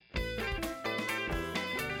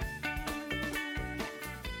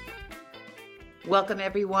Welcome,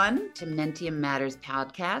 everyone, to Mentium Matters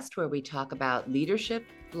podcast, where we talk about leadership,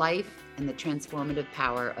 life, and the transformative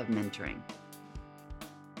power of mentoring.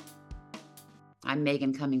 I'm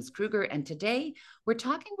Megan Cummings-Kruger, and today we're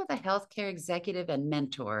talking with a healthcare executive and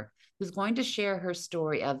mentor who's going to share her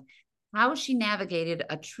story of how she navigated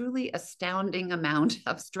a truly astounding amount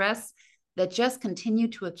of stress that just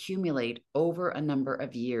continued to accumulate over a number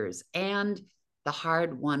of years, and the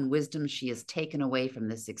hard-won wisdom she has taken away from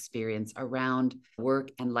this experience around work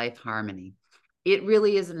and life harmony. It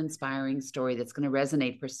really is an inspiring story that's going to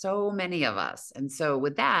resonate for so many of us. And so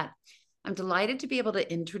with that, I'm delighted to be able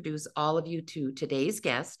to introduce all of you to today's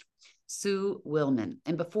guest, Sue Willman.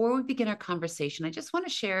 And before we begin our conversation, I just want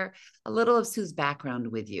to share a little of Sue's background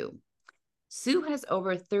with you. Sue has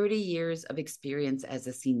over 30 years of experience as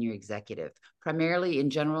a senior executive, primarily in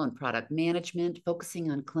general and product management,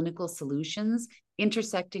 focusing on clinical solutions,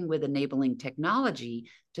 intersecting with enabling technology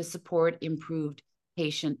to support improved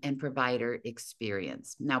patient and provider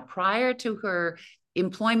experience. Now, prior to her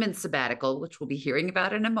employment sabbatical, which we'll be hearing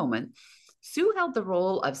about in a moment, Sue held the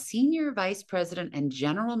role of Senior Vice President and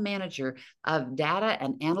General Manager of Data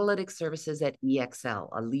and Analytics Services at EXL,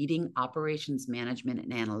 a leading operations management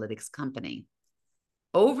and analytics company.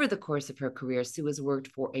 Over the course of her career, Sue has worked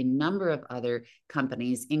for a number of other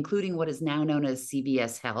companies, including what is now known as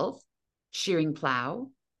CVS Health, Shearing Plow,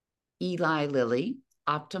 Eli Lilly,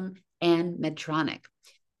 Optum, and Medtronic.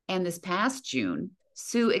 And this past June,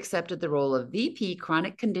 Sue accepted the role of VP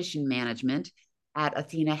Chronic Condition Management at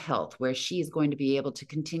Athenahealth, where she is going to be able to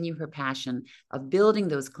continue her passion of building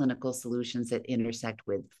those clinical solutions that intersect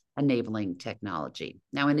with enabling technology.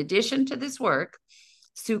 Now, in addition to this work,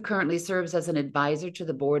 Sue currently serves as an advisor to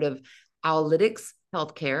the board of Owlytics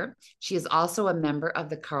Healthcare. She is also a member of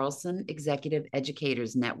the Carlson Executive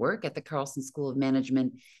Educators Network at the Carlson School of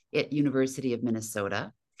Management at University of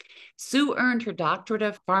Minnesota. Sue earned her doctorate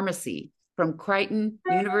of pharmacy from Creighton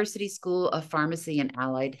University School of Pharmacy and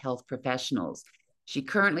Allied Health Professionals. She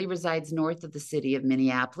currently resides north of the city of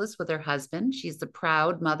Minneapolis with her husband. She's the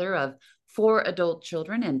proud mother of 4 adult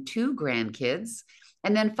children and 2 grandkids.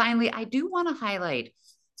 And then finally, I do want to highlight,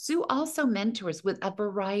 Sue also mentors with a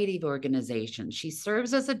variety of organizations. She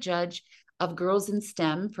serves as a judge of Girls in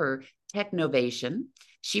STEM for Technovation.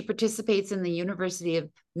 She participates in the University of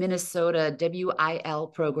Minnesota WIL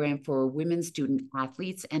program for women student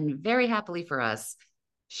athletes, and very happily for us,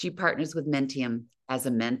 she partners with Mentium as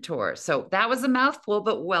a mentor. So that was a mouthful,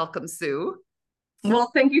 but welcome, Sue. Well,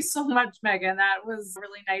 thank you so much, Megan. That was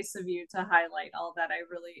really nice of you to highlight all that. I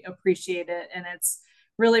really appreciate it. And it's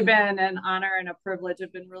really been an honor and a privilege.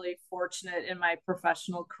 I've been really fortunate in my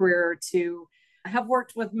professional career to have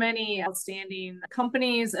worked with many outstanding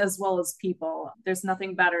companies as well as people. There's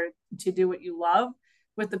nothing better to do what you love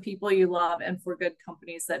with the people you love and for good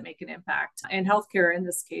companies that make an impact in healthcare in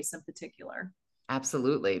this case in particular.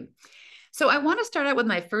 Absolutely. So I want to start out with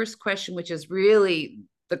my first question, which is really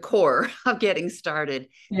the core of getting started.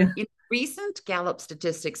 Yeah. Recent Gallup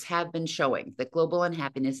statistics have been showing that global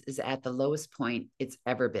unhappiness is at the lowest point it's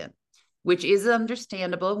ever been, which is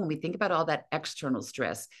understandable when we think about all that external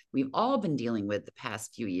stress we've all been dealing with the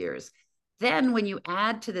past few years. Then when you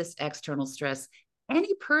add to this external stress,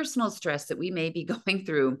 any personal stress that we may be going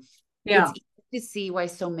through, it's easy to see why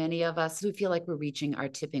so many of us who feel like we're reaching our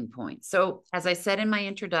tipping point. So as I said in my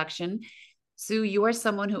introduction, Sue, you are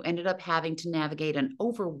someone who ended up having to navigate an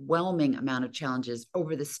overwhelming amount of challenges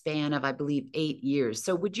over the span of, I believe, 8 years.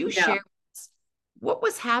 So would you share what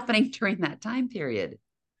was happening during that time period?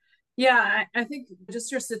 Yeah, I think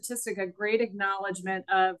just your statistic, a great acknowledgement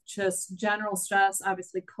of just general stress.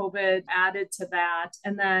 Obviously, COVID added to that.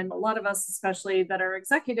 And then a lot of us, especially that are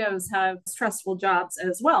executives, have stressful jobs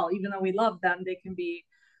as well. Even though we love them, they can be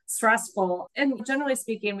stressful. And generally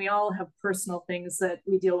speaking, we all have personal things that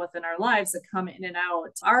we deal with in our lives that come in and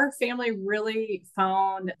out. Our family really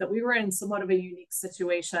found that we were in somewhat of a unique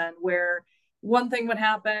situation where one thing would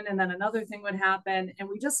happen and then another thing would happen. And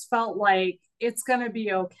we just felt like it's going to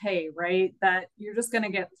be okay, right? That you're just going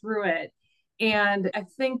to get through it. And I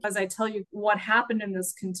think as I tell you what happened in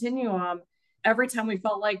this continuum, every time we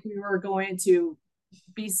felt like we were going to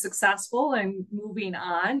be successful and moving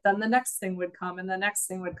on, then the next thing would come and the next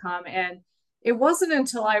thing would come. And it wasn't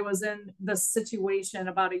until I was in this situation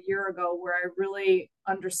about a year ago where I really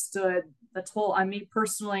understood the toll on me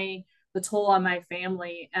personally, the toll on my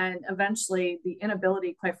family, and eventually the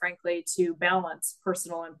inability, quite frankly, to balance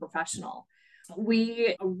personal and professional.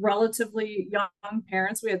 We relatively young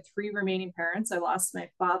parents. We had 3 remaining parents. I lost my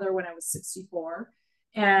father when I was 64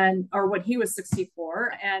 or when he was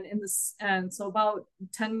 64. And so about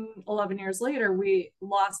 10, 11 years later, we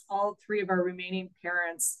lost all 3 of our remaining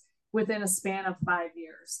parents within a span of 5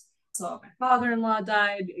 years. So my father-in-law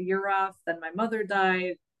died a year off, then my mother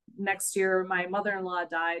died. Next year, my mother-in-law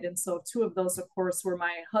died. And so two of those, of course, were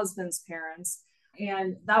my husband's parents.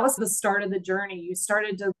 And that was the start of the journey. You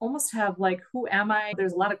started to almost have like, who am I?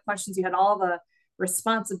 There's a lot of questions. You had all the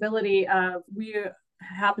responsibility of, we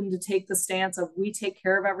happen to take the stance of, we take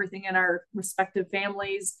care of everything in our respective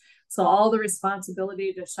families. So all the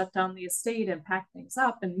responsibility to shut down the estate and pack things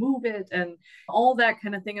up and move it and all that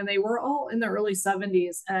kind of thing. And they were all in the early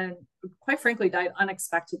 70s and quite frankly died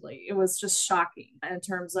unexpectedly. It was just shocking in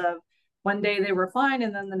terms of one day they were fine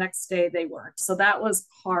and then the next day they weren't. So that was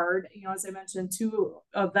hard. You know, as I mentioned, two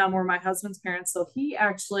of them were my husband's parents. So he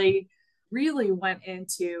actually really went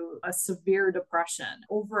into a severe depression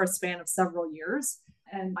over a span of several years.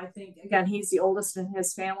 And I think, again, he's the oldest in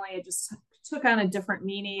his family. It just took on a different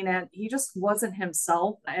meaning and he just wasn't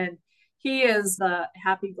himself. And he is the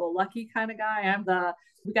happy-go-lucky kind of guy. I'm the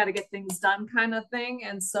we got to get things done kind of thing.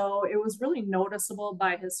 And so it was really noticeable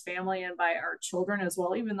by his family and by our children as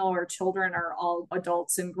well. Even though our children are all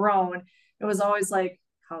adults and grown, it was always like,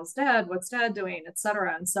 how's dad? What's dad doing?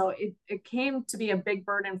 Etc. And so it came to be a big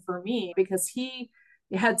burden for me because he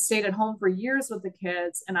had stayed at home for years with the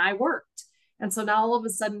kids and I worked. And so now all of a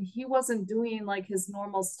sudden he wasn't doing like his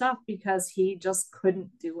normal stuff because he just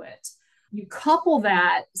couldn't do it. You couple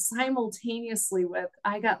that simultaneously with,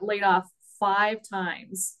 I got laid off 5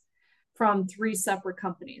 times from 3 separate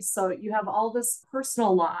companies. So you have all this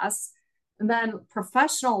personal loss and then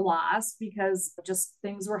professional loss because just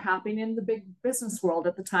things were happening in the big business world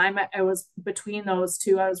at the time. I was between those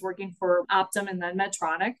two. I was working for Optum and then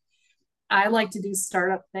Medtronic. I like to do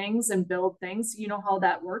startup things and build things. You know how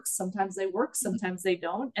that works. Sometimes they work, sometimes they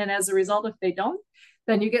don't. And as a result, if they don't,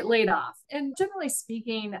 then you get laid off. And generally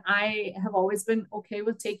speaking, I have always been okay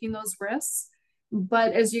with taking those risks.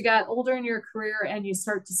 But as you got older in your career and you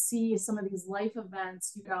start to see some of these life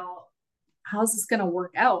events, you go, how's this going to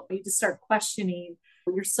work out? You just start questioning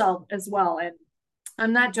yourself as well. And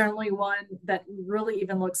I'm not generally one that really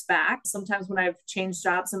even looks back. Sometimes when I've changed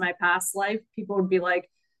jobs in my past life, people would be like,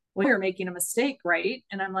 well, you're making a mistake, right?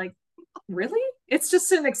 And I'm like, really? It's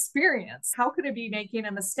just an experience. How could it be making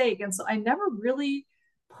a mistake? And so I never really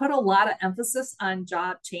put a lot of emphasis on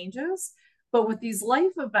job changes. But with these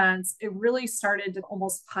life events, it really started to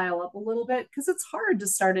almost pile up a little bit because it's hard to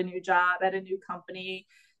start a new job at a new company,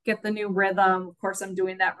 get the new rhythm. Of course, I'm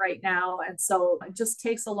doing that right now. And so it just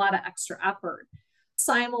takes a lot of extra effort.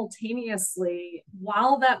 Simultaneously,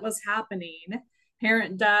 while that was happening,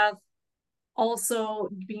 parent death, also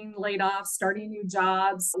being laid off, starting new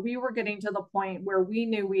jobs, we were getting to the point where we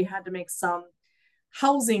knew we had to make some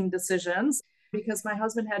housing decisions because my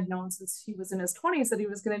husband had known since he was in his 20s that he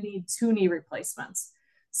was going to need 2 knee replacements.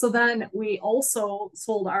 So then we also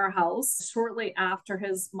sold our house shortly after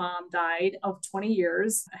his mom died of 20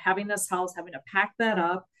 years, having this house, having to pack that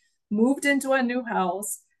up, moved into a new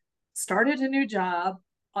house, started a new job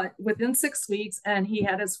within 6 weeks, and he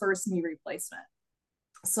had his first knee replacement.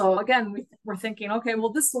 So again, we're thinking, okay,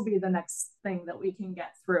 well, this will be the next thing that we can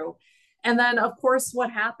get through. And then, of course,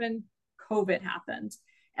 what happened? COVID happened.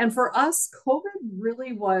 And for us, COVID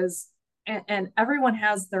really was, and everyone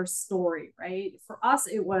has their story, right? For us,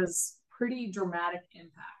 it was pretty dramatic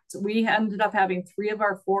impact. We ended up having 3 of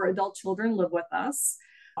our 4 adult children live with us.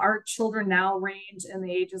 Our children now range in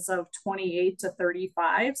the ages of 28 to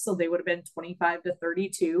 35. So they would have been 25 to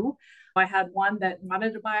 32. I had one that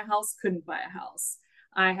wanted to buy a house, couldn't buy a house.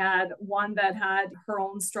 I had one that had her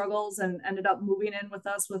own struggles and ended up moving in with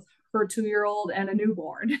us with her 2-year-old and a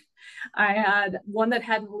newborn. I had one that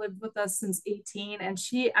hadn't lived with us since 18, and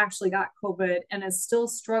she actually got COVID and is still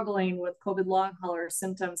struggling with COVID long hauler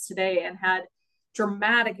symptoms today and had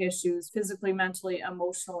dramatic issues physically, mentally,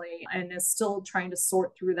 emotionally, and is still trying to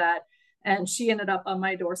sort through that. And she ended up on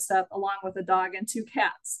my doorstep along with a dog and 2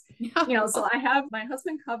 cats. So I have my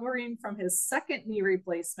husband covering from his 2nd knee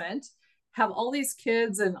replacement, have all these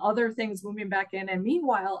kids and other things moving back in. And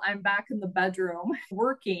meanwhile, I'm back in the bedroom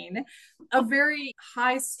working a very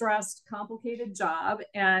high stressed, complicated job.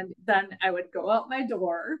 And then I would go out my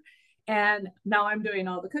door and now I'm doing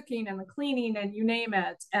all the cooking and the cleaning and you name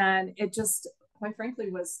it. And it just, quite frankly,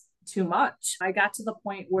 was too much. I got to the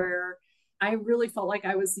point where I really felt like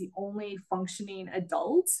I was the only functioning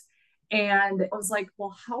adult. And I was like,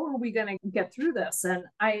 well, how are we going to get through this? And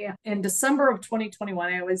in December of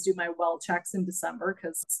 2021, I always do my well checks in December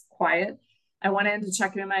because it's quiet. I went in to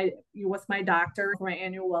check in with my doctor for my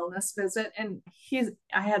annual wellness visit. And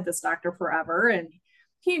I had this doctor forever and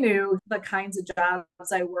he knew the kinds of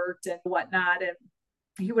jobs I worked and whatnot. And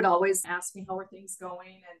he would always ask me, how are things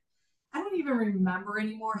going? And I don't even remember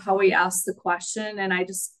anymore how he asked the question. And I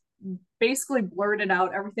just basically blurted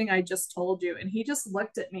out everything I just told you. And he just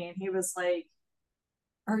looked at me and he was like,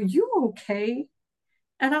 "Are you okay?"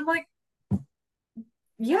 And I'm like,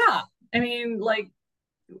 "Yeah. I mean, like,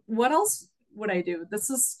 what else would I do? This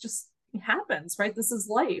is just happens, right? This is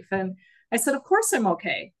life." And I said, "Of course I'm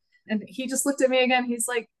okay." And he just looked at me again. He's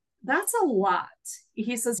like, "That's a lot."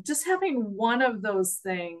 He says, "Just having one of those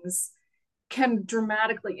things can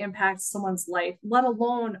dramatically impact someone's life, let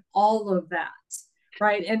alone all of that."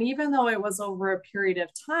 Right. And even though it was over a period of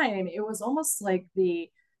time, it was almost like the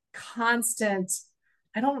constant,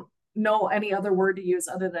 I don't know any other word to use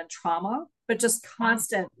other than trauma, but just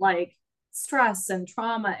constant like stress and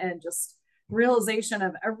trauma and just realization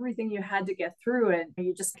of everything you had to get through. And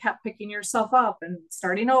you just kept picking yourself up and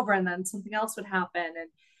starting over, and then something else would happen. And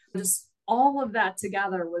just all of that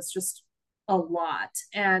together was just a lot.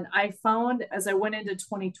 And I found as I went into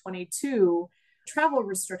 2022, travel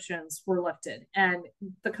restrictions were lifted. And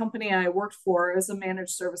the company I worked for is a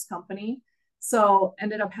managed service company. So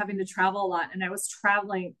ended up having to travel a lot. And I was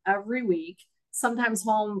traveling every week, sometimes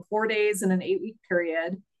home 4 days in an 8 week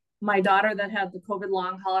period. My daughter that had the COVID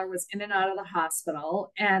long hauler was in and out of the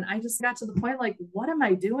hospital. And I just got to the point like, what am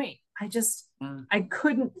I doing? I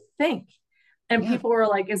couldn't think. And Yeah. people were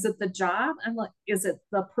like, is it the job? I'm like, is it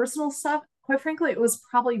the personal stuff? Quite frankly, it was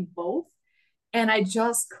probably both. And I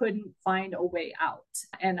just couldn't find a way out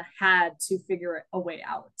and had to figure a way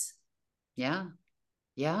out. Yeah.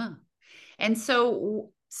 Yeah. And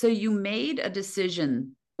so you made a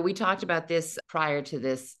decision. We talked about this prior to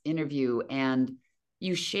this interview, and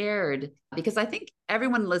you shared, because I think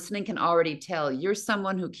everyone listening can already tell you're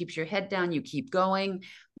someone who keeps your head down, you keep going,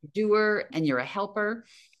 doer, and you're a helper.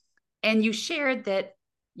 And you shared that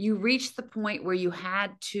you reached the point where you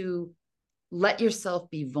had to let yourself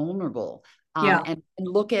be vulnerable, Yeah. and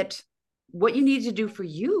look at what you need to do for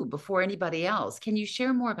you before anybody else. Can you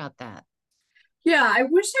share more about that? Yeah,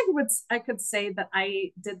 I could say that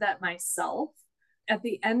I did that myself. At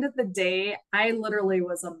the end of the day, I literally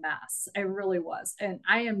was a mess. I really was. And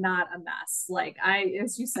I am not a mess. Like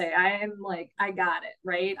as you say, I am like, I got it,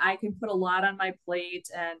 right? I can put a lot on my plate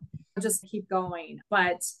and just keep going.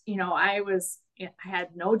 But, I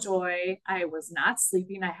had no joy. I was not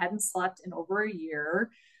sleeping. I hadn't slept in over a year.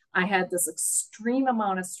 I had this extreme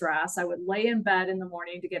amount of stress. I would lay in bed in the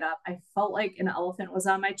morning to get up. I felt like an elephant was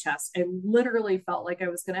on my chest. I literally felt like I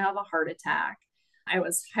was going to have a heart attack. I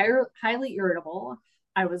was highly irritable.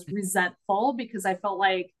 I was resentful because I felt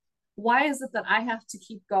like, why is it that I have to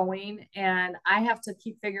keep going and I have to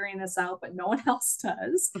keep figuring this out, but no one else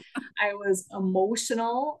does? I was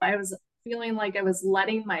emotional. I was feeling like I was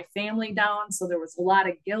letting my family down. So there was a lot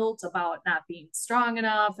of guilt about not being strong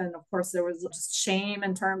enough. And of course, there was just shame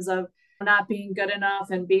in terms of not being good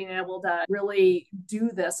enough and being able to really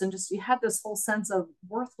do this. And just you had this whole sense of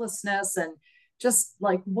worthlessness and just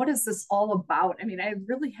like, what is this all about? I mean, I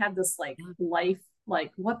really had this like life,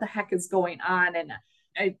 like, what the heck is going on? And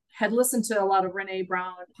I had listened to a lot of Brene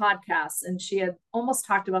Brown podcasts, and she had almost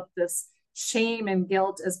talked about this shame and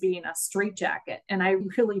guilt as being a straitjacket. And I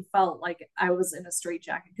really felt like I was in a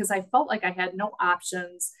straitjacket because I felt like I had no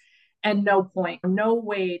options and no point, no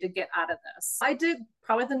way to get out of this. I did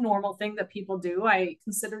probably the normal thing that people do. I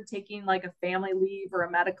considered taking like a family leave or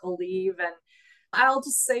a medical leave. And I'll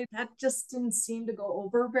just say that just didn't seem to go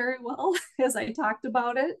over very well as I talked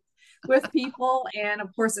about it with people. And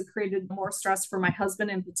of course, it created more stress for my husband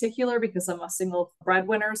in particular because I'm a single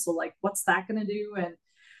breadwinner. So, like, what's that going to do? And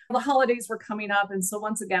the holidays were coming up. And so,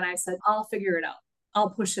 once again, I said, I'll figure it out. I'll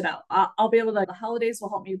push it out. I'll be able to, the holidays will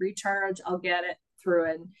help me recharge. I'll get it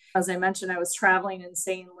through. And as I mentioned, I was traveling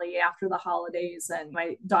insanely after the holidays, and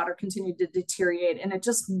my daughter continued to deteriorate. And it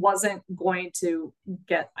just wasn't going to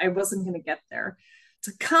I wasn't going to get there.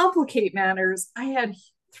 To complicate matters, I had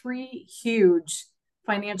 3 huge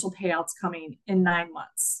financial payouts coming in 9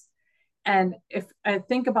 months. And if I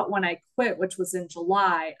think about when I quit, which was in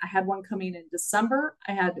July, I had one coming in December,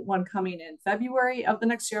 I had one coming in February of the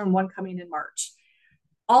next year, and one coming in March,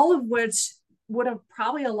 all of which would have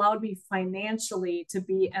probably allowed me financially to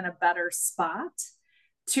be in a better spot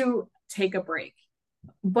to take a break.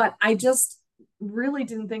 But I just really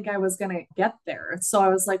didn't think I was going to get there. So I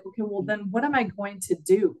was like, okay, well, then what am I going to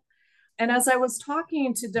do? And as I was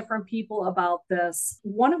talking to different people about this,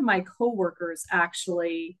 one of my coworkers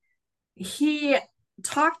actually, he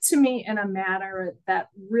talked to me in a manner that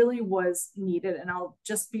really was needed. And I'll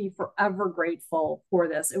just be forever grateful for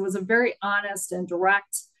this. It was a very honest and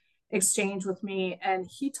direct exchange with me. And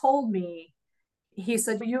he told me, he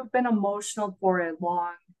said, "You've been emotional for a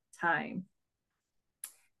long time.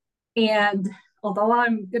 And although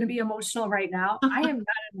I'm going to be emotional right now, I am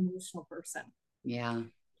not an emotional person." Yeah.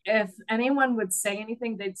 if anyone would say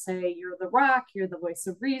anything, they'd say, you're the rock, you're the voice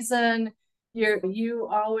of reason, you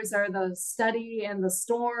always are the steady in the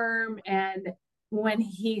storm. And when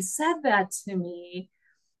he said that to me,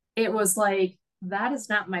 it was like, that is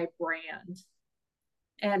not my brand.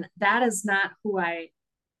 And that is not who I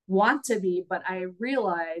want to be. But I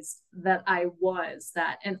realized that I was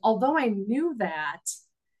that. And although I knew that,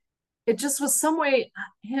 it just was some way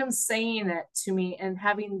him saying it to me and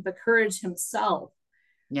having the courage himself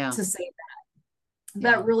Yeah. to say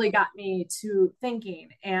Yeah. that really got me to thinking.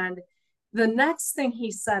 And the next thing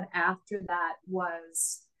he said after that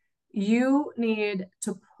was, you need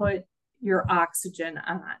to put your oxygen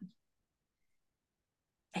on.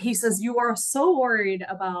 He says, you are so worried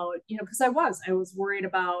about, because I was worried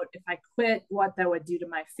about if I quit, what that would do to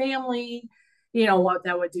my family, what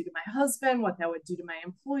that would do to my husband, what that would do to my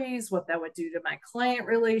employees, what that would do to my client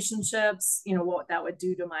relationships, what that would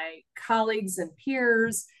do to my colleagues and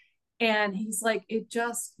peers. And he's like, it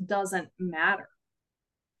just doesn't matter.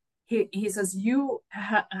 He says, you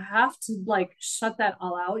have to like shut that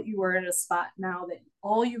all out. You are in a spot now that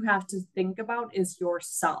all you have to think about is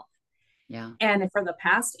yourself. Yeah. And for the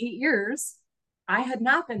past 8 years, I had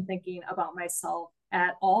not been thinking about myself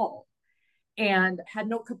at all and had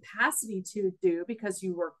no capacity to do, because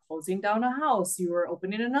you were closing down a house, you were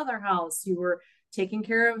opening another house, you were taking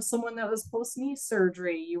care of someone that was post knee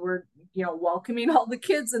surgery, you were, welcoming all the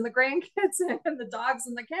kids and the grandkids and the dogs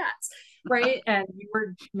and the cats, right? And you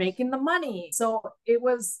were making the money. So it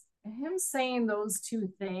was him saying those two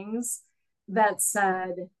things that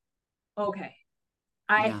said, okay,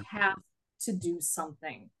 I have to do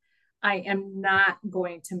something. I am not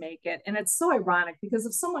going to make it. And it's so ironic, because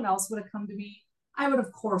if someone else would have come to me, I would,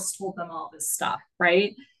 of course, told them all this stuff,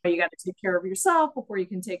 right? You got to take care of yourself before you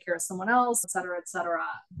can take care of someone else, et cetera, et cetera.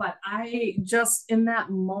 But I just, in that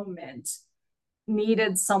moment,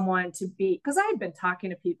 needed someone to be, because I had been talking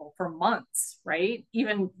to people for months, right?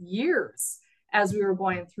 Even years as we were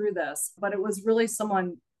going through this. But it was really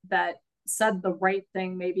someone that said the right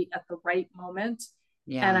thing, maybe at the right moment.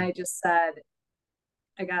 Yeah. And I just said,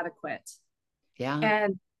 I got to quit. Yeah.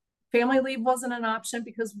 And family leave wasn't an option,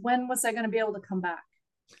 because when was I going to be able to come back?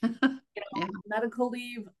 Yeah. Medical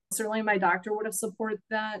leave, certainly my doctor would have supported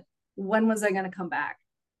that. When was I going to come back?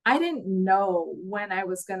 I didn't know when I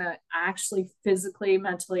was going to actually physically,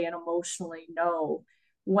 mentally, and emotionally know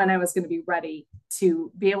when I was going to be ready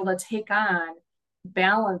to be able to take on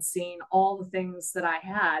balancing all the things that I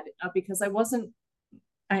had, because I was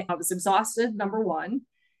exhausted, number one.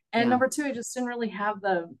 And number two, I just didn't really have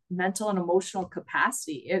the mental and emotional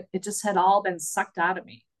capacity. It just had all been sucked out of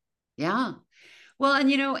me. Yeah. Well,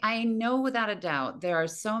 and I know without a doubt, there are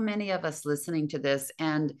so many of us listening to this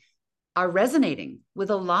and are resonating with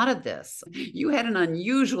a lot of this. You had an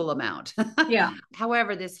unusual amount. Yeah.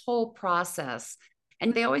 However, this whole process,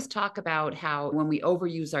 and they always talk about how when we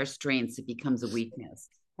overuse our strengths, it becomes a weakness.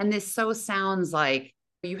 And this so sounds like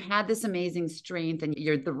you had this amazing strength and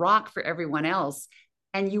you're the rock for everyone else,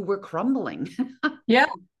 and you were crumbling. Yeah.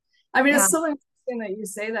 I mean, Yeah. it's so interesting that you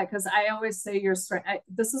say that, because I always say your strength.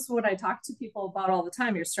 This is what I talk to people about all the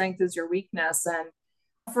time. Your strength is your weakness. And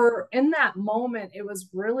for in that moment, it was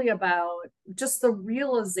really about just the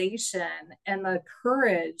realization and the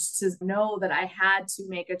courage to know that I had to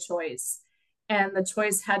make a choice. And the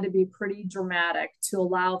choice had to be pretty dramatic to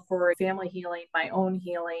allow for family healing, my own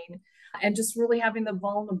healing, and just really having the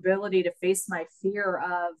vulnerability to face my fear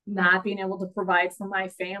of not being able to provide for my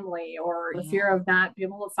family, or the fear of not being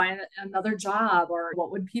able to find another job, or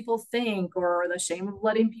what would people think, or the shame of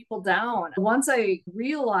letting people down. Once I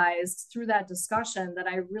realized through that discussion that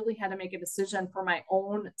I really had to make a decision for my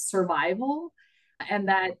own survival, and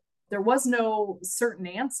that there was no certain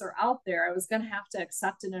answer out there, I was going to have to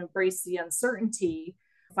accept and embrace the uncertainty.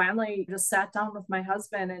 Finally just sat down with my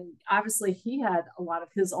husband, and obviously he had a lot of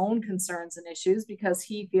his own concerns and issues, because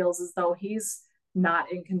he feels as though he's not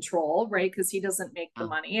in control, right? Because he doesn't make the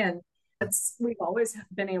money. And we've always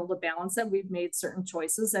been able to balance it. We've made certain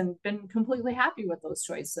choices and been completely happy with those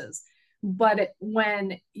choices. But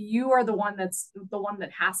when you are the one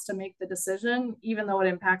that has to make the decision, even though it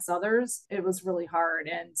impacts others, it was really hard.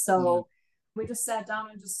 And so we just sat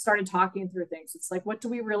down and just started talking through things. It's like, what do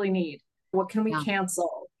we really need? What can we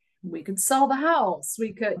cancel? We could sell the house.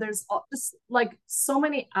 There's just like so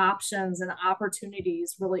many options and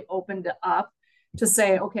opportunities really opened up to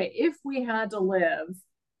say, okay, if we had to live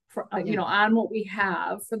for, on what we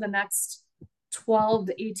have for the next 12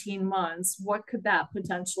 to 18 months, what could that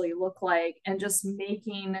potentially look like? And just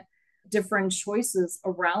making different choices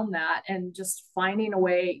around that, and just finding a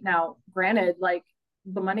way. Now, granted, like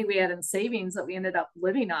the money we had in savings that we ended up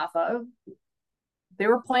living off of, They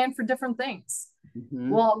were planned for different things. Mm-hmm.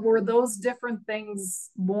 Well, were those different things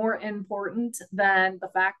more important than the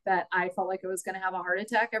fact that I felt like I was going to have a heart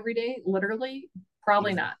attack every day? Literally,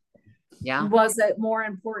 probably not. Yeah. Was it more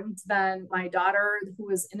important than my daughter, who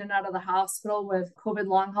was in and out of the hospital with COVID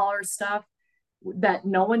long hauler stuff that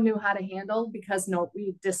no one knew how to handle because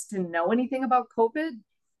we just didn't know anything about COVID?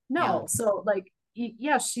 Yeah. No. So, like,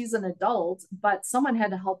 yeah, she's an adult, but someone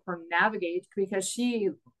had to help her navigate because she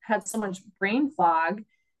had so much brain fog.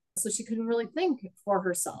 So she couldn't really think for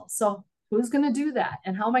herself. So, who's going to do that?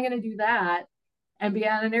 And how am I going to do that? And be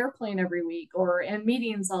on an airplane every week or in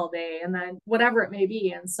meetings all day and then whatever it may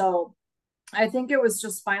be. And so I think it was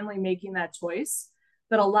just finally making that choice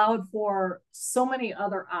that allowed for so many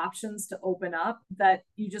other options to open up that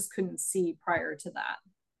you just couldn't see prior to that.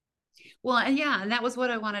 Well, and yeah, and that was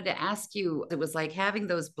what I wanted to ask you. It was like having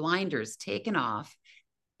those blinders taken off.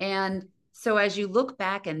 And so as you look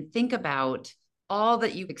back and think about all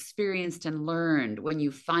that you've experienced and learned when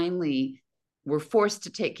you finally were forced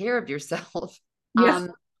to take care of yourself, Yeah.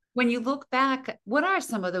 when you look back, what are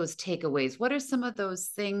some of those takeaways? What are some of those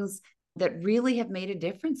things that really have made a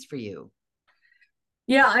difference for you?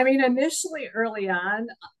 Yeah, I mean, initially early on,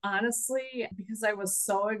 honestly, because I was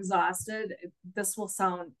so exhausted, this will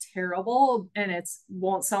sound terrible and it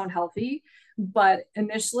won't sound healthy, but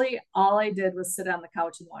initially all I did was sit on the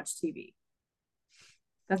couch and watch TV.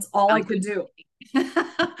 That's all I Sounds could do. good.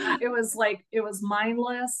 It was like, it was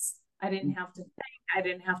mindless. I didn't have to think, I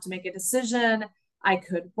didn't have to make a decision. I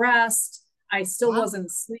could rest. I still Wow.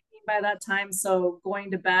 wasn't sleeping by that time. So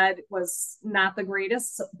going to bed was not the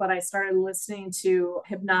greatest, but I started listening to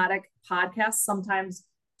hypnotic podcasts, sometimes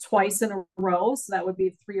twice in a row. So that would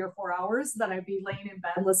be 3 or 4 hours that I'd be laying in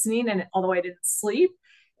bed listening. And although I didn't sleep,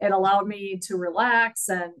 it allowed me to relax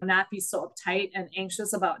and not be so uptight and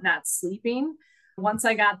anxious about not sleeping. Once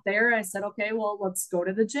I got there, I said, okay, well, let's go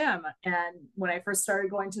to the gym. And when I first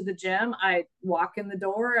started going to the gym, I'd walk in the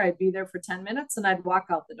door, I'd be there for 10 minutes, and I'd walk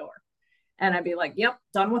out the door. And I'd be like, yep,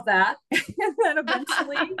 done with that. And then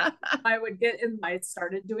eventually I would get in, I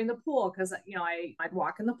started doing the pool because, I'd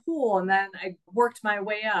walk in the pool and then I worked my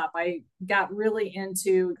way up. I got really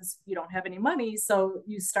into, because you don't have any money. So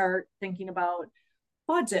you start thinking about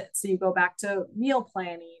budget. So you go back to meal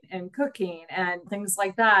planning and cooking and things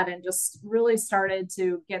like that, and just really started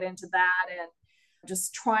to get into that and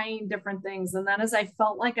just trying different things. And then as I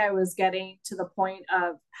felt like I was getting to the point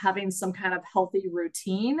of having some kind of healthy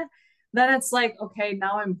routine, then it's like, okay,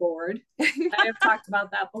 now I'm bored. I have talked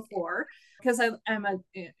about that before because I'm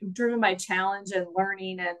driven by challenge and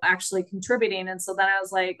learning and actually contributing. And so then I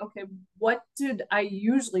was like, okay, what did I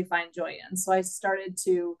usually find joy in? So I started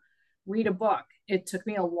to read a book. It took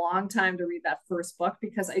me a long time to read that first book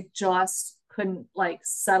because I just couldn't like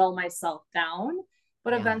settle myself down.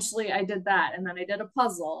 But Yeah. eventually I did that. And then I did a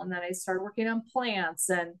puzzle and then I started working on plants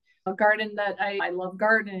and a garden that I love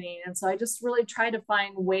gardening. And so I just really tried to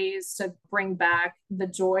find ways to bring back the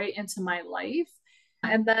joy into my life.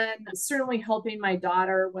 And then certainly helping my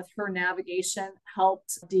daughter with her navigation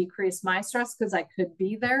helped decrease my stress because I could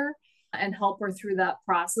be there and help her through that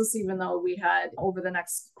process, even though we had over the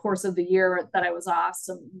next course of the year that I was off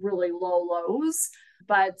some really low lows,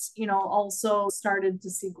 but also started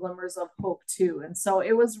to see glimmers of hope too. And so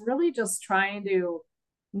it was really just trying to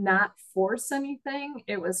not force anything.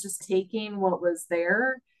 It was just taking what was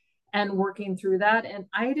there and working through that. And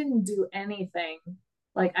I didn't do anything.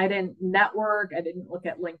 Like I didn't network, I didn't look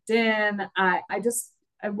at LinkedIn.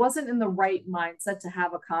 I wasn't in the right mindset to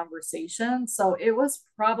have a conversation. So it was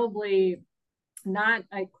probably not,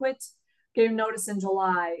 I quit, gave notice in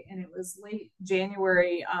July, and it was late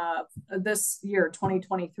January of this year,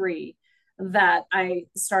 2023, that I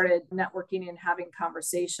started networking and having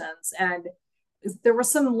conversations. And there were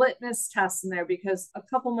some litmus tests in there because a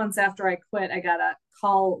couple months after I quit, I got a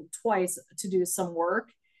call twice to do some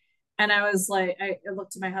work. And I was like, I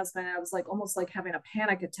looked at my husband and I was like, almost like having a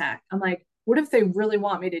panic attack. I'm like, what if they really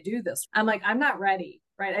want me to do this? I'm like, I'm not ready.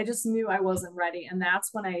 Right. I just knew I wasn't ready. And that's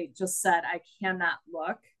when I just said, I cannot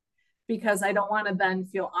look because I don't want to then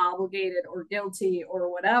feel obligated or guilty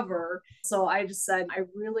or whatever. So I just said, I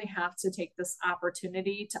really have to take this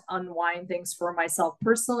opportunity to unwind things for myself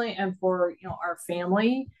personally and for, our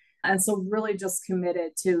family. And so really just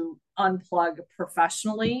committed to unplug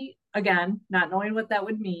professionally. Again, not knowing what that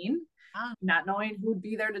would mean, not knowing who would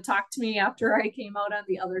be there to talk to me after I came out on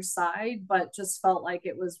the other side, but just felt like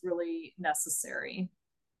it was really necessary.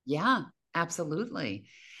 Yeah, absolutely.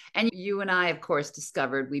 And you and I, of course,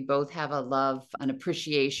 discovered we both have a love, an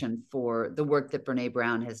appreciation for the work that Brene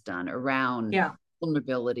Brown has done around Yeah.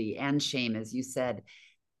 vulnerability and shame, as you said.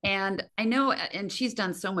 And I know, and she's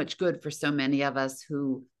done so much good for so many of us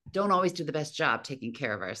who don't always do the best job taking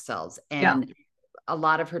care of ourselves. Yeah. And a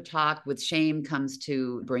lot of her talk with shame comes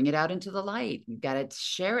to bring it out into the light. You got to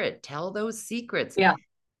share it, tell those secrets. Yeah.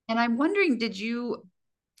 And I'm wondering, did you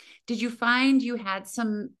find you had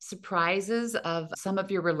some surprises of some of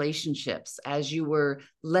your relationships as you were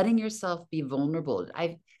letting yourself be vulnerable?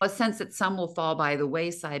 I've a sense that some will fall by the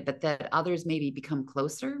wayside, but that others maybe become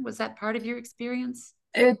closer. Was that part of your experience?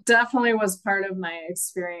 It definitely was part of my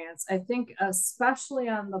experience. I think, especially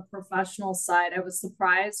on the professional side, I was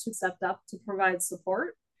surprised who stepped up to provide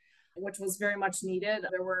support, which was very much needed.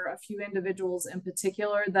 There were a few individuals in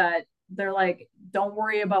particular that they're like, don't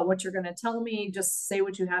worry about what you're going to tell me. Just say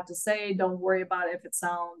what you have to say. Don't worry about if it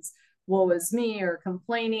sounds woe is me or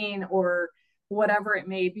complaining or whatever it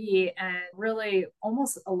may be. And really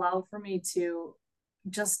almost allowed for me to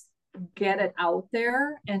just get it out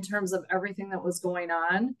there in terms of everything that was going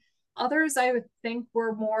on. Others, I would think,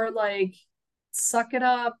 were more like, suck it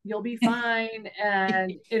up, you'll be fine,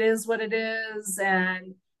 and it is what it is,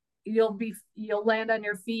 and you'll land on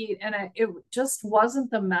your feet. And it just wasn't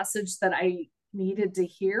the message that I needed to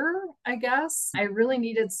hear. I guess I really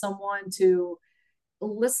needed someone to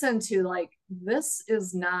listen to, like, this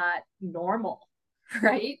is not normal,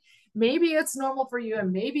 right? Maybe it's normal for you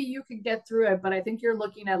and maybe you could get through it, but I think you're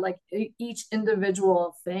looking at like each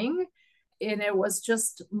individual thing. And it was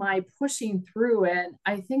just my pushing through. And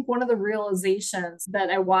I think one of the realizations that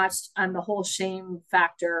I watched on the whole shame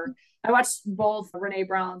factor, I watched both Brene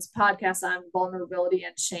Brown's podcast on vulnerability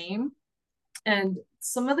and shame. And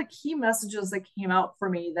some of the key messages that came out for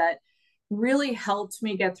me that really helped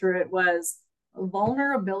me get through it was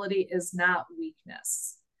vulnerability is not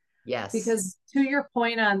weakness. Yes. Because to your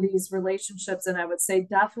point on these relationships, and I would say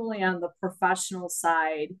definitely on the professional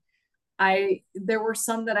side, there were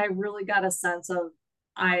some that I really got a sense of,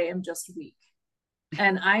 I am just weak.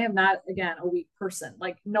 And I am not, again, a weak person.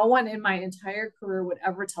 Like, no one in my entire career would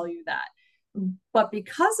ever tell you that. But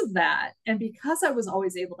because of that, and because I was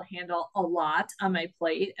always able to handle a lot on my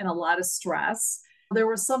plate and a lot of stress, there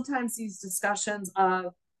were sometimes these discussions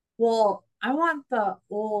of, well, I want the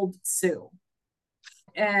old Sue,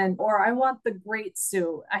 and or I want the great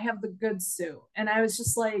Sue. I have the good Sue. And I was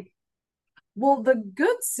just like, well, the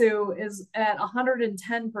good Sue is at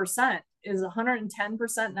 110%. Is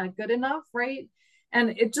 110% not good enough, right? And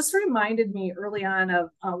it just reminded me early on of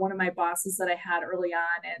one of my bosses that I had early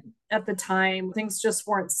on. And at the time, things just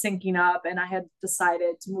weren't syncing up. And I had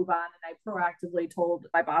decided to move on. And I proactively told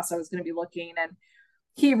my boss I was going to be looking. And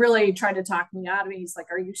he really tried to talk me out of it. He's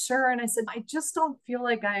like, are you sure? And I said, I just don't feel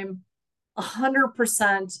like I'm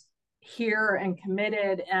 100% here and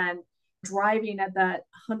committed and driving at that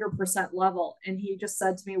 100% level. And he just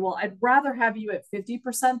said to me, well, I'd rather have you at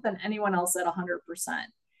 50% than anyone else at 100%.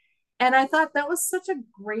 And I thought that was such a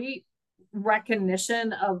great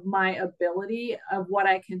recognition of my ability of what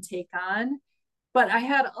I can take on. But I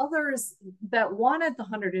had others that wanted the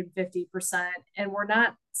 150% and were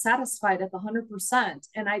not satisfied at the 100%.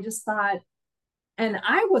 And I just thought, and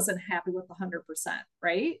I wasn't happy with the 100%,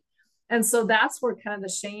 right? And so that's where kind of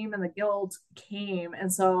the shame and the guilt came.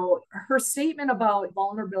 And so her statement about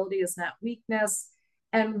vulnerability is not weakness,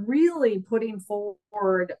 and really putting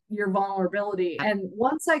forward your vulnerability. And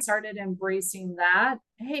once I started embracing that,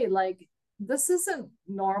 hey, like, this isn't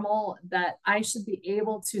normal, that I should be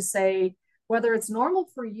able to say, whether it's normal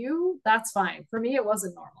for you, that's fine. For me, it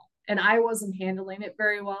wasn't normal. And I wasn't handling it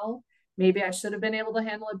very well. Maybe I should have been able to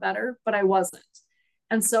handle it better, but I wasn't.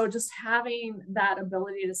 And so just having that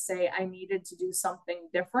ability to say I needed to do something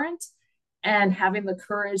different and having the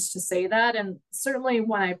courage to say that. And certainly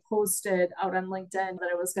when I posted out on LinkedIn that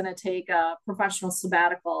I was going to take a professional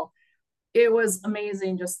sabbatical, it was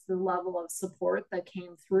amazing just the level of support that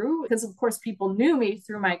came through. Because of course, people knew me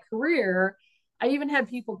through my career. I even had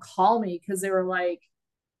people call me because they were like,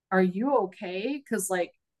 are you okay? Because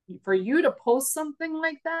like, for you to post something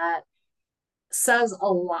like that says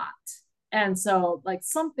a lot. And so, like,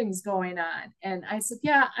 something's going on. And I said,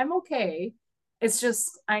 yeah, I'm okay. It's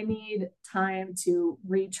just I need time to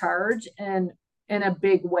recharge and in a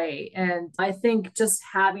big way. And I think just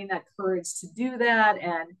having that courage to do that.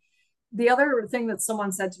 And the other thing that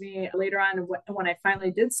someone said to me later on when I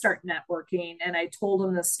finally did start networking and I told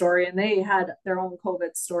them this story, and they had their own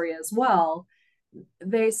COVID story as well,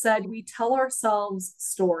 they said, we tell ourselves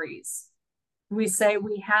stories. We say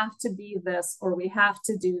we have to be this or we have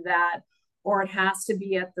to do that, or it has to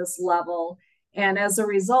be at this level. And as a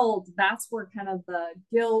result, that's where kind of the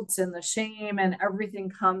guilt and the shame and everything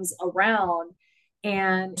comes around.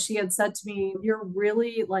 And she had said to me, you're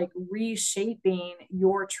really like reshaping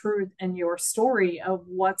your truth and your story of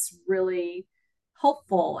what's really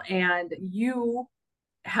helpful. And you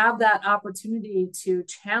have that opportunity to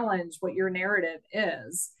challenge what your narrative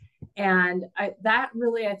is. And that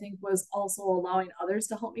really, I think, was also allowing others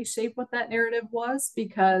to help me shape what that narrative was,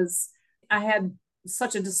 because I had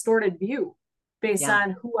such a distorted view based Yeah.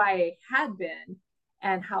 on who I had been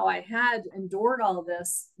and how I had endured all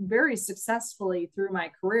this very successfully through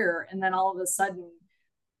my career. And then all of a sudden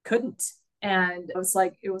couldn't. And it was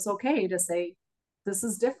like, it was okay to say, this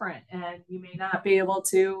is different. And you may not be able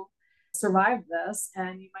to survive this.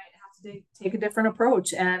 And you might have to take a different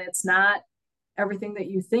approach. And it's not everything that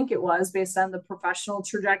you think it was based on the professional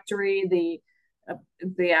trajectory, the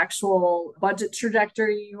actual budget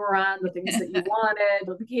trajectory you were on, the things that you wanted,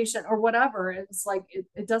 the vacation or whatever. It's like,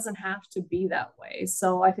 it doesn't have to be that way.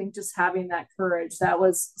 So I think just having that courage, that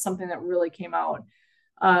was something that really came out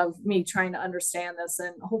of me trying to understand this.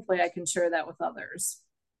 And hopefully I can share that with others.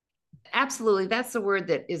 Absolutely. That's the word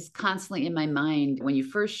that is constantly in my mind. When you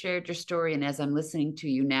first shared your story, and as I'm listening to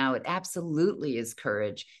you now, it absolutely is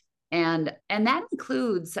courage. And that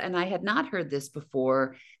includes, and I had not heard this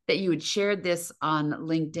before, that you had shared this on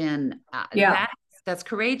LinkedIn. Yeah. That's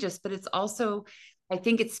courageous, but it's also, I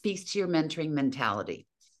think it speaks to your mentoring mentality,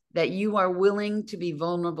 that you are willing to be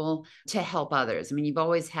vulnerable to help others. I mean, you've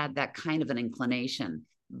always had that kind of an inclination,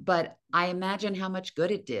 but I imagine how much good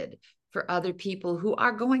it did for other people who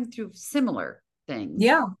are going through similar things.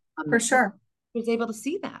 Yeah, for sure. I was able to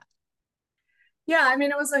see that. Yeah, I mean,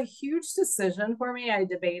 it was a huge decision for me. I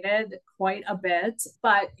debated quite a bit,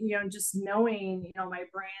 but just knowing, my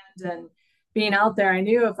brand and being out there, I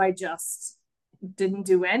knew if I just didn't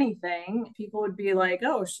do anything, people would be like,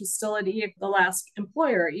 "Oh, she's still at the last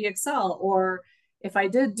employer, EXL." Or if I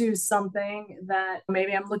did do something that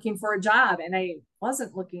maybe I'm looking for a job and I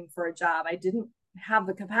wasn't looking for a job, I didn't have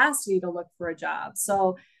the capacity to look for a job.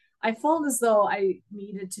 So I felt as though I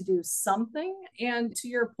needed to do something. And to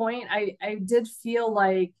your point, I did feel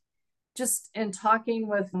like just in talking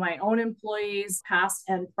with my own employees, past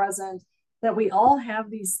and present, that we all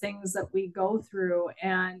have these things that we go through.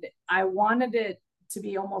 And I wanted it to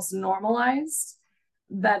be almost normalized,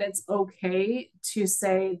 that it's okay to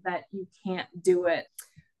say that you can't do it.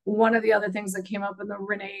 One of the other things that came up in the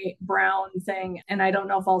Brene Brown thing, and I don't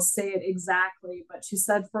know if I'll say it exactly, but she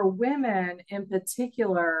said for women in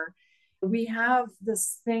particular, we have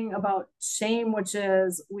this thing about shame, which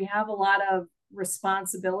is we have a lot of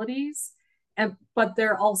responsibilities, but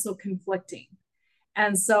they're also conflicting.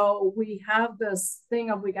 And so we have this thing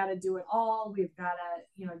of we got to do it all. We've got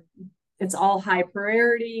to, it's all high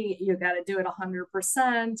priority. You got to do it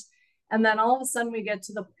 100%. And then all of a sudden we get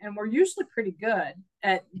to and we're usually pretty good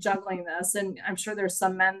at juggling this. And I'm sure there's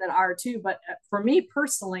some men that are too. But for me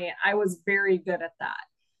personally, I was very good at that.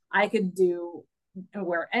 I could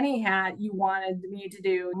wear any hat you wanted me to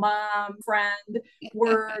do, mom, friend,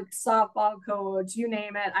 work, softball coach, you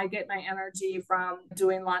name it. I get my energy from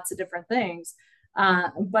doing lots of different things.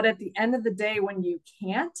 But at the end of the day, when you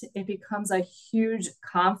can't, it becomes a huge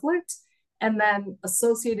conflict. And then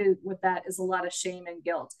associated with that is a lot of shame and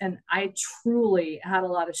guilt. And I truly had a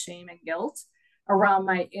lot of shame and guilt around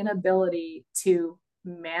my inability to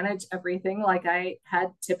manage everything like I had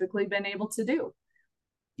typically been able to do.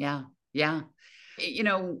 Yeah. Yeah.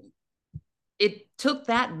 It took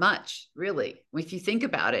that much, really. If you think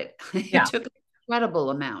about it, it took an incredible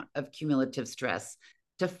amount of cumulative stress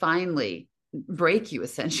to finally break you,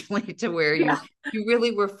 essentially, to where you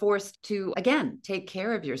really were forced to, again, take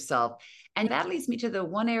care of yourself. And that leads me to the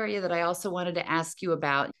one area that I also wanted to ask you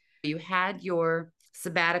about. You had your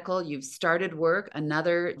sabbatical, you've started work,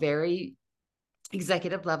 another very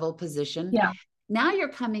executive level position. Yeah. Now you're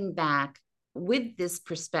coming back with this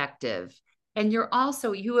perspective. And you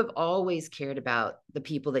have always cared about the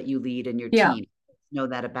people that you lead and your team. Know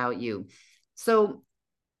that about you. So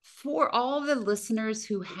for all the listeners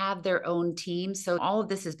who have their own team, so all of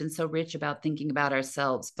this has been so rich about thinking about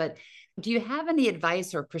ourselves, but do you have any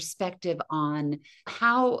advice or perspective on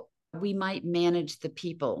how we might manage the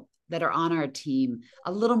people that are on our team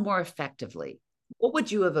a little more effectively? What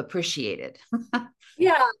would you have appreciated?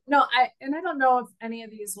 No, I don't know if any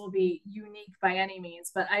of these will be unique by any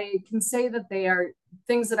means, but I can say that they are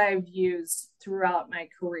things that I've used throughout my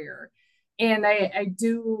career. And I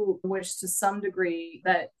do wish to some degree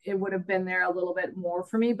that it would have been there a little bit more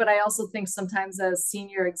for me. But I also think sometimes as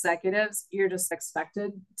senior executives, you're just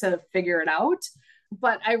expected to figure it out.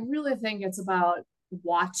 But I really think it's about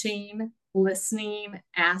watching, listening,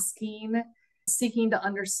 asking, seeking to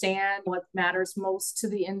understand what matters most to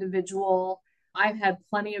the individual, I've had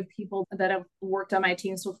plenty of people that have worked on my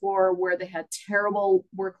teams before where they had terrible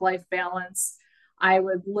work-life balance. I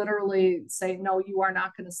would literally say, no, you are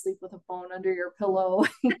not going to sleep with a phone under your pillow,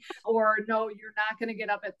 or no, you're not going to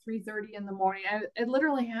get up at 3:30 in the morning. I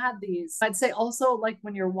literally had these. I'd say also, like,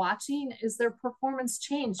 when you're watching, is their performance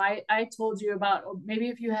changed? I told you about maybe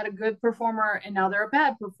if you had a good performer and now they're a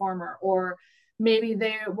bad performer, or maybe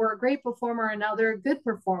they were a great performer and now they're a good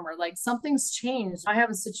performer. Like, something's changed. I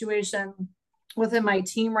have a situation within my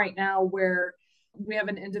team right now where we have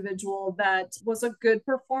an individual that was a good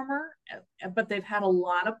performer, but they've had a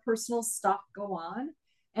lot of personal stuff go on.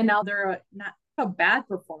 And now they're not a bad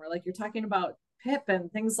performer. Like, you're talking about PIP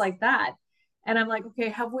and things like that. And I'm like, okay,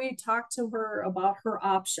 have we talked to her about her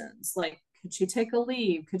options? Like, could she take a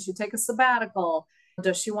leave? Could she take a sabbatical?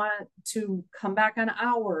 Does she want to come back on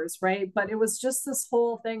hours? Right. But it was just this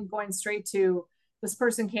whole thing going straight to, this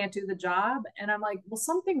person can't do the job. And I'm like, well,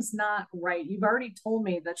 something's not right. You've already told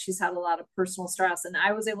me that she's had a lot of personal stress. And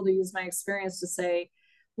I was able to use my experience to say,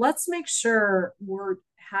 let's make sure we're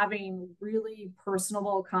having really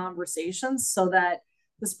personable conversations so that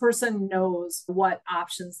this person knows what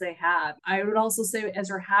options they have. I would also say, as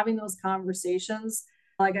you're having those conversations,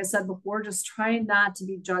 like I said before, just trying not to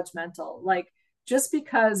be judgmental. Like, just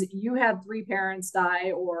because you had 3 parents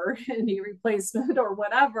die or a knee replacement or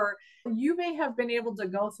whatever, you may have been able to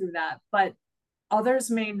go through that, but others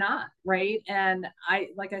may not, right? And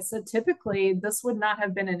like I said, typically this would not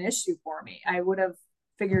have been an issue for me. I would have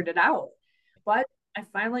figured it out, but I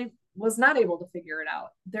finally was not able to figure it out.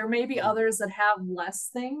 There may be others that have less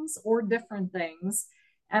things or different things.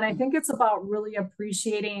 And I think it's about really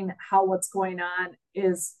appreciating how what's going on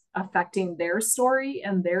is affecting their story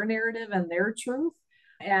and their narrative and their truth,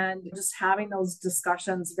 and just having those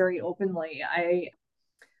discussions very openly.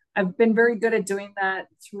 I've been very good at doing that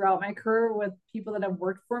throughout my career with people that have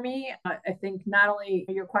worked for me. I think not only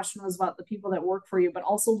your question was about the people that work for you, but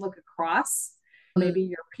also look across maybe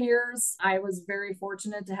your peers. I was very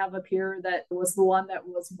fortunate to have a peer that was the one that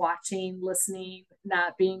was watching, listening,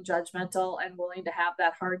 not being judgmental, and willing to have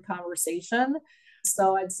that hard conversation.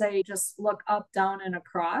 So I'd say just look up, down, and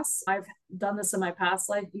across. I've done this in my past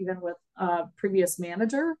life, even with a previous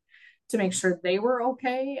manager, to make sure they were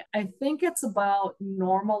okay. I think it's about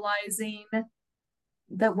normalizing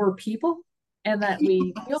that we're people and that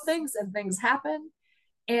we feel things and things happen.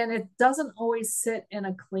 And it doesn't always sit in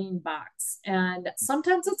a clean box. And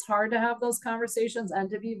sometimes it's hard to have those conversations and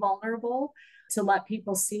to be vulnerable, to let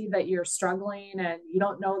people see that you're struggling and you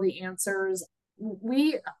don't know the answers.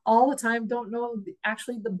 We all the time don't know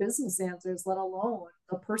actually the business answers, let alone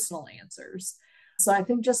the personal answers. So I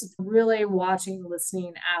think just really watching,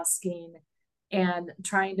 listening, asking, and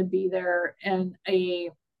trying to be there in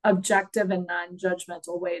a objective and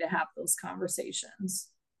non-judgmental way to have those conversations.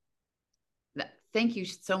 Thank you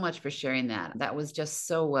so much for sharing that. That was just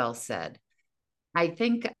so well said. I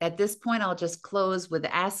think at this point, I'll just close with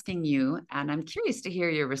asking you, and I'm curious to hear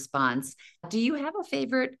your response. Do you have a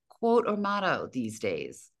favorite quote or motto these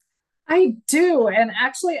days? I do. And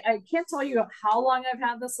actually, I can't tell you how long I've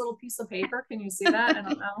had this little piece of paper. Can you see that? I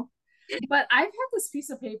don't know. But I've had this piece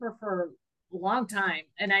of paper for a long time.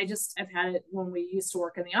 And I've had it when we used to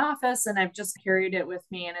work in the office, and I've just carried it with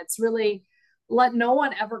me. And it's really, let no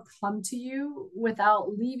one ever come to you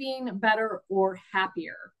without leaving better or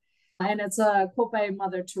happier. And it's a quote by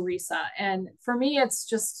Mother Teresa. And for me, it's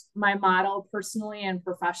just my motto personally and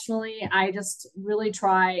professionally. I just really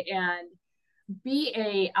try and be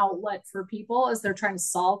a outlet for people as they're trying to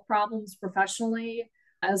solve problems professionally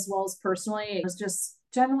as well as personally. It's just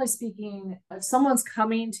generally speaking, if someone's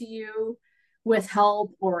coming to you with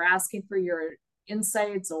help or asking for your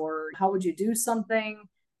insights or how would you do something,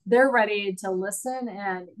 they're ready to listen.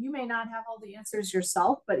 And you may not have all the answers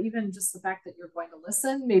yourself, but even just the fact that you're going to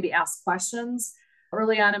listen, maybe ask questions.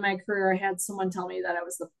 Early on in my career, I had someone tell me that I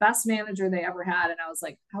was the best manager they ever had. And I was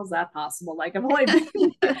like, how's that possible? Like, I've only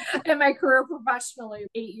been in my career professionally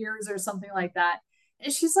 8 years or something like that.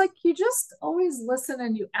 And she's like, you just always listen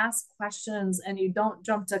and you ask questions and you don't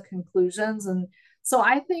jump to conclusions. And so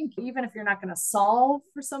I think even if you're not going to solve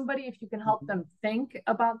for somebody, if you can help them think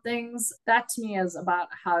about things, that to me is about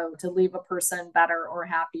how to leave a person better or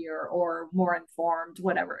happier or more informed,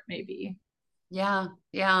 whatever it may be. Yeah,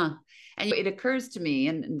 yeah. And it occurs to me,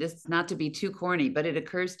 and this not to be too corny, but it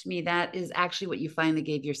occurs to me that is actually what you finally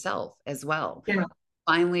gave yourself as well. Yeah.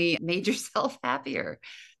 Finally made yourself happier,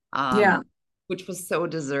 Yeah. which was so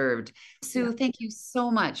deserved. Yeah. Sue, thank you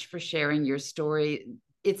so much for sharing your story.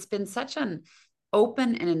 It's been such an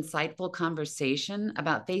open and insightful conversation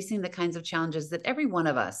about facing the kinds of challenges that every one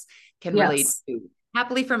of us can relate Yes. to.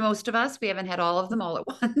 Happily for most of us, we haven't had all of them all at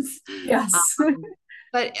once. Yes.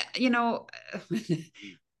 But,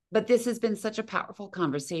 but this has been such a powerful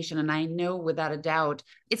conversation. And I know without a doubt,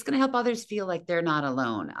 it's going to help others feel like they're not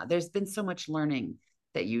alone. There's been so much learning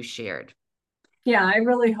that you shared. Yeah, I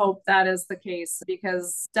really hope that is the case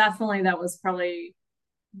because definitely that was probably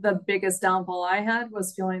the biggest downfall I had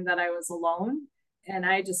was feeling that I was alone. And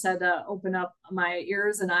I just had to open up my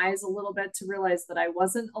ears and eyes a little bit to realize that I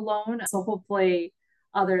wasn't alone. So hopefully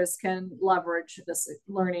others can leverage this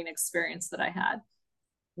learning experience that I had.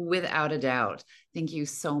 Without a doubt. Thank you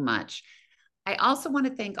so much. I also want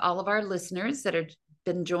to thank all of our listeners that have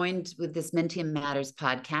been joined with this Mentium Matters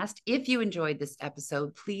podcast. If you enjoyed this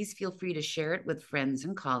episode, please feel free to share it with friends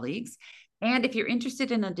and colleagues. And if you're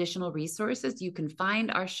interested in additional resources, you can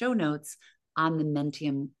find our show notes on the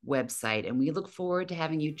Mentium website. And we look forward to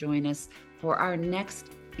having you join us for our next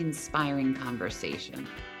inspiring conversation.